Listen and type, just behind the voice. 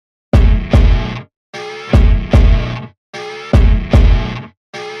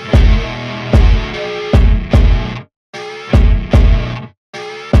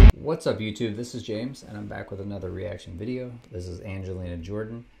What's up YouTube? This is James and I'm back with another reaction video. This is Angelina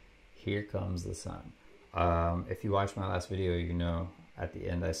Jordan, Here Comes the Sun. If you watched my last video, you know at the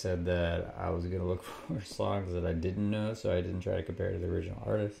end I said that I was going to look for songs that I didn't know, so I didn't try to compare to the original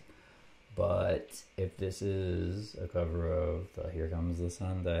artist. But if this is a cover of Here Comes the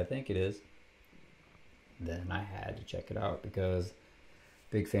Sun that I think it is, then I had to check it out because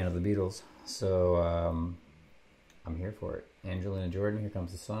big fan of the Beatles. So I'm here for it. Angelina Jordan, Here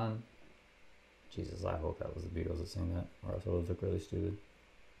Comes the Sun. Jesus, I hope that was the Beatles that sang that, or else it would look really stupid.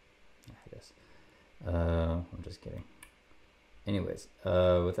 I guess. I'm just kidding. Anyways,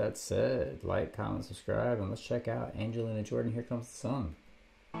 with that said, like, comment, subscribe, and let's check out Angelina Jordan, Here Comes the Sun.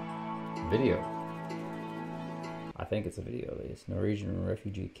 Video. I think it's a video. It's Norwegian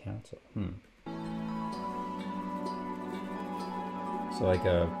Refugee Council. So like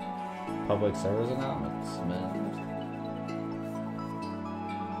a public service announcement.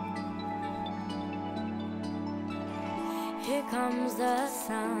 Here comes the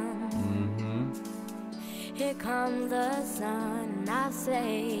sun. Here comes the sun. I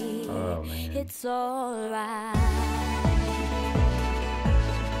say, oh, man. It's alright.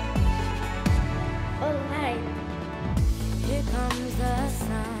 Alright. Here comes the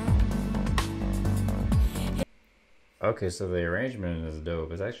sun. Okay, so the arrangement is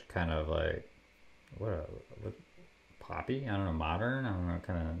dope. It's actually kind of like what poppy? I don't know, modern. I don't know,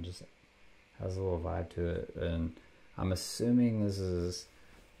 kind of just has a little vibe to it, and I'm assuming this is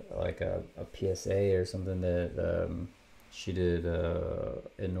like a PSA or something that she did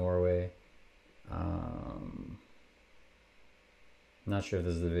in Norway. Not sure if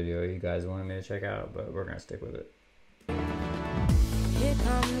this is the video you guys wanted me to check out, but we're gonna stick with it. Here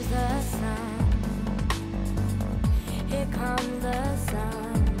comes the sun. Here comes the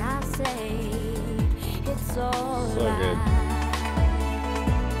sun. I say it's all so good.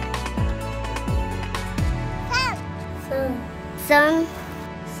 Sun.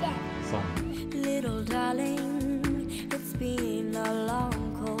 Little darling, it's been a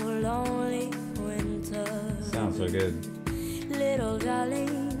long, cold, lonely winter. Sounds so good. Little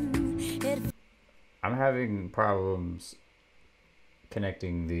darling, I'm having problems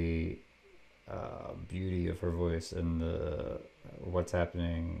connecting the beauty of her voice and what's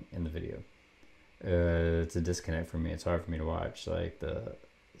happening in the video. It's a disconnect for me. It's hard for me to watch like the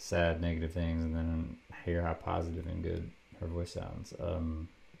sad, negative things and then hear how positive and good her voice sounds.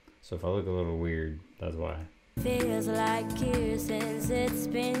 So if I look a little weird, that's why. Feels like years since it's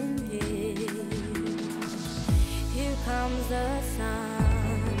been here. Here comes the sun.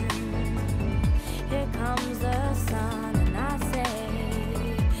 Here comes the sun, and I say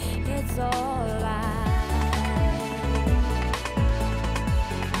it's alright.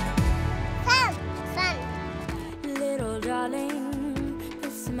 Sun. Little darling, the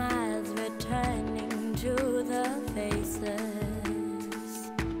smiles returning to the faces.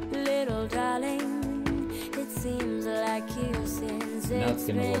 Little darling, it seems like years since it's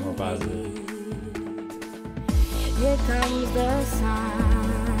been a little more positive. Here comes the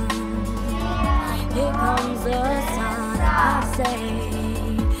sun. Here comes the sun, I say.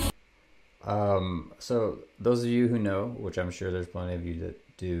 So those of you who know, which I'm sure there's plenty of you that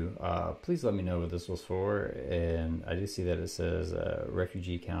do, please let me know what this was for. And I do see that it says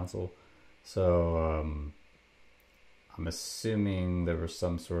Refugee Council. So I'm assuming there was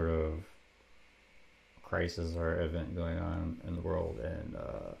some sort of crisis or event going on in the world, and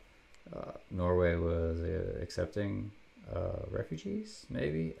Norway was accepting refugees,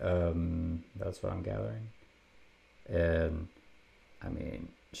 maybe. That's what I'm gathering. And I mean,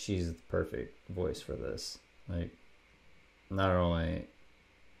 she's the perfect voice for this. Like, not only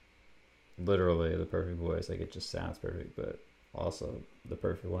literally the perfect voice, like it just sounds perfect, but also the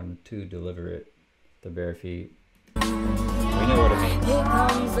perfect one to deliver it. The bare feet. We know what it means. Here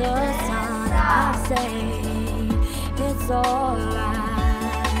comes the sun, I say it's alright.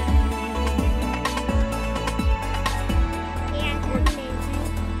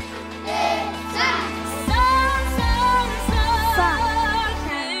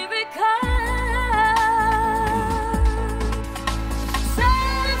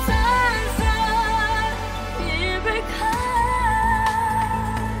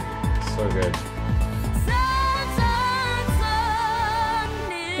 So good.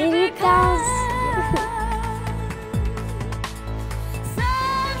 Here it comes.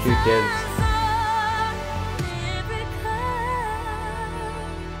 Cute kids.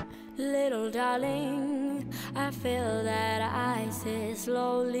 Little darling, I feel that ice is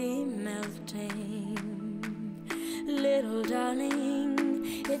slowly melting. Little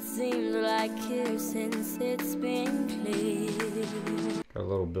darling, It seems like years since it's been clear. Got a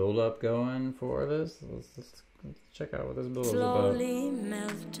little build up going for this. Let's check out what this build is about. Slowly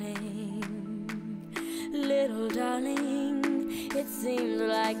melting, little darling. It seems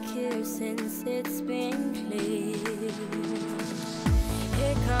like years since it's been clear.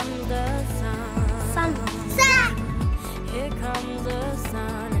 Here comes the sun. Here comes the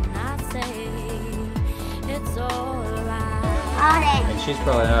sun, and I say it's alright. And she's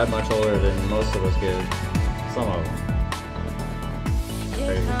probably not much older than most of us get. Some of them.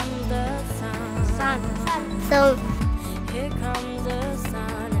 Here comes the sun. Here comes the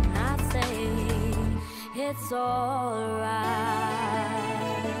sun, and I say it's alright.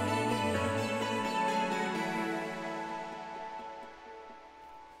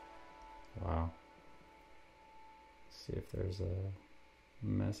 Wow. See if there's a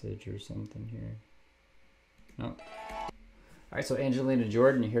message or something here. No. Alright, so Angelina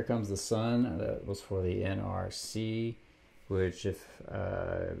Jordan, Here Comes the Sun. That was for the NRC, which, if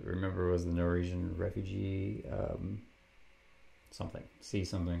remember, was the Norwegian Refugee Council,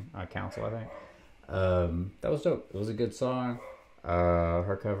 I think. That was dope. It was a good song.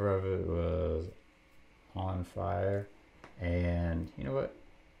 Her cover of it was on fire. And you know what?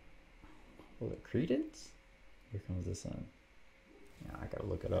 Was it Credence? Here Comes the Sun. Yeah, I gotta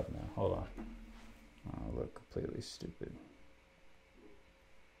look it up now. Hold on. I look completely stupid.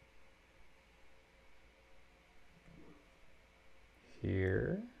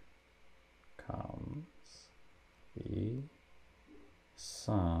 Here comes the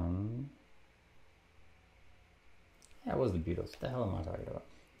sun. Yeah, it was the Beatles. What the hell am I talking about?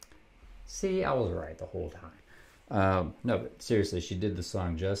 See, I was right the whole time. No, but seriously, she did the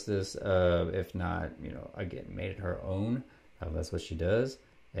song justice. If not, you know, again, made it her own. That's what she does.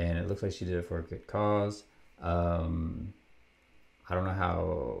 And it looks like she did it for a good cause. I don't know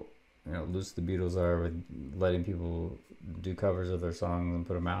how, you know, loose the Beatles are with letting people do covers of their songs and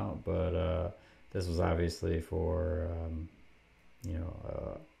put them out. But this was obviously for, you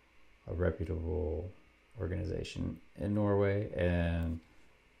know, a reputable organization in Norway and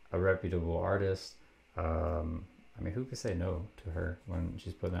a reputable artist. I mean, who could say no to her when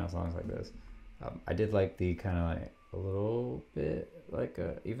she's putting out songs like this? I did like the kind of like a little bit like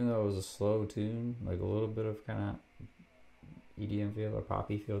even though it was a slow tune, like a little bit of kind of EDM feel or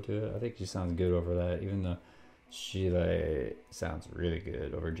poppy feel to it. I think she sounds good over that, even though she like sounds really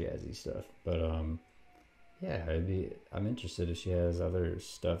good over jazzy stuff. But yeah, I'm interested if she has other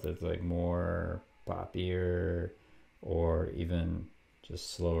stuff that's like more poppier or even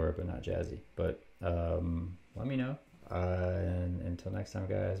just slower but not jazzy. But let me know. And until next time,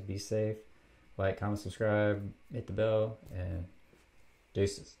 guys, be safe. Like, comment, subscribe, hit the bell, and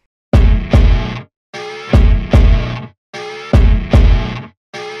deuces.